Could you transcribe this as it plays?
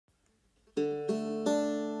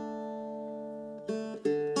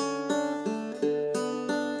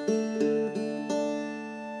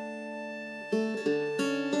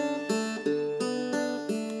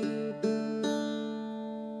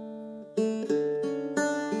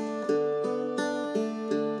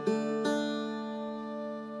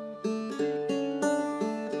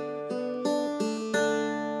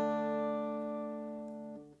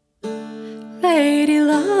Lady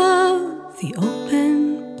love, the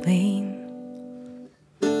open plain,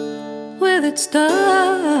 with its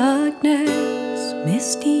darkness,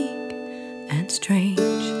 mystique and strange.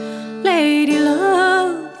 Lady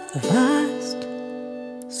love, the vast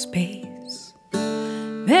space,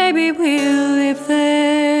 maybe we'll live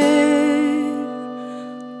there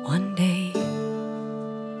one day.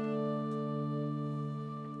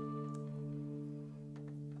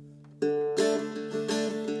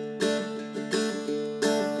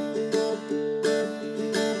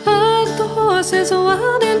 Horses are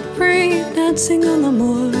wild and free, dancing on the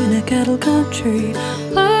moor in a cattle country.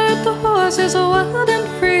 Heard the horses are wild and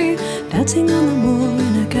free, dancing on the moor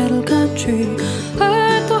in a cattle country.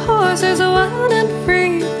 Heard the horses are wild and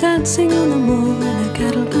free, dancing on the moor in a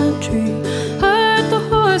cattle country. Heard the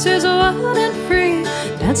horses are wild and free,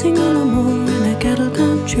 dancing on the moor in a cattle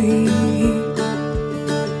country.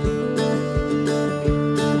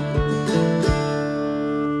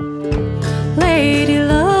 Lady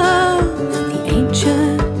love, the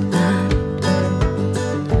ancient land,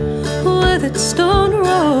 with its stone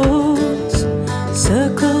roads,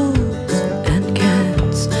 circles and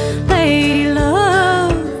cans. Lady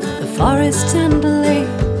love, the forests and the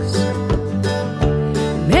lakes,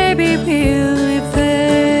 maybe we'll live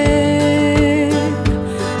there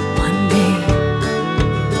one day.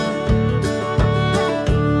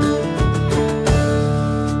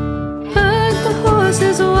 Heard the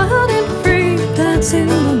horses are wild and free, dancing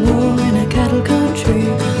on the moor in a cattle country.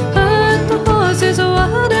 Heard the horses are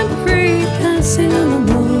wild and free, dancing on the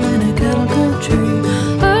moor in a cattle country.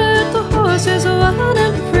 Heard the horses are wild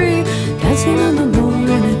and free, dancing on the moor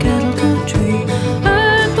in a cattle country.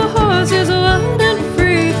 Heard the horses are wild and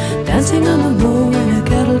free, dancing on the moor in a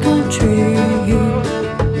cattle country.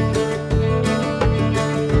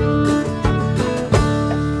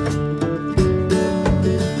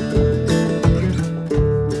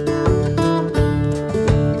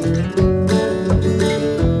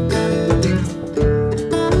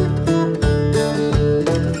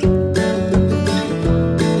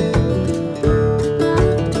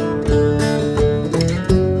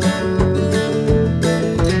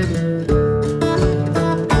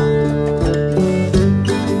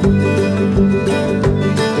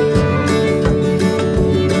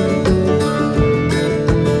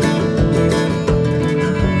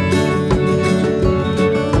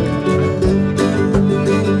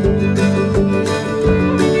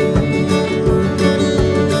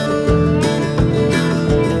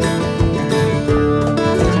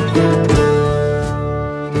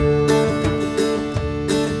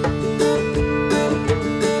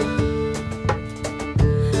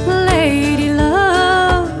 Lady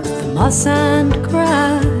love, the moss and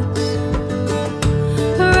grass,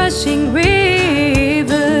 rushing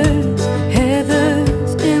rivers,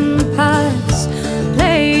 heathers in paths.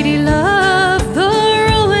 Lady love, the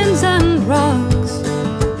ruins and rocks,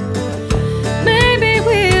 maybe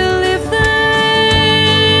we'll live there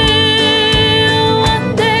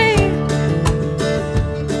one day.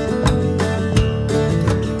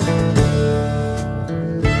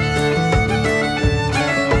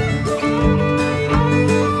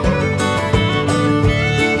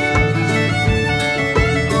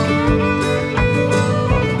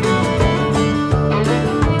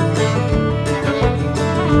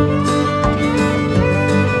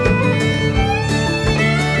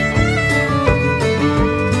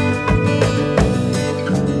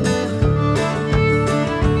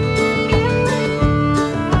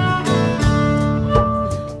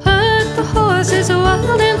 Horses are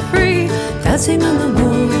wild and free, dancing on the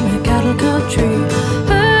moor in a cattle country.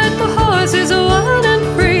 Heard the horses are wild and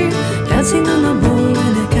free, dancing on the moor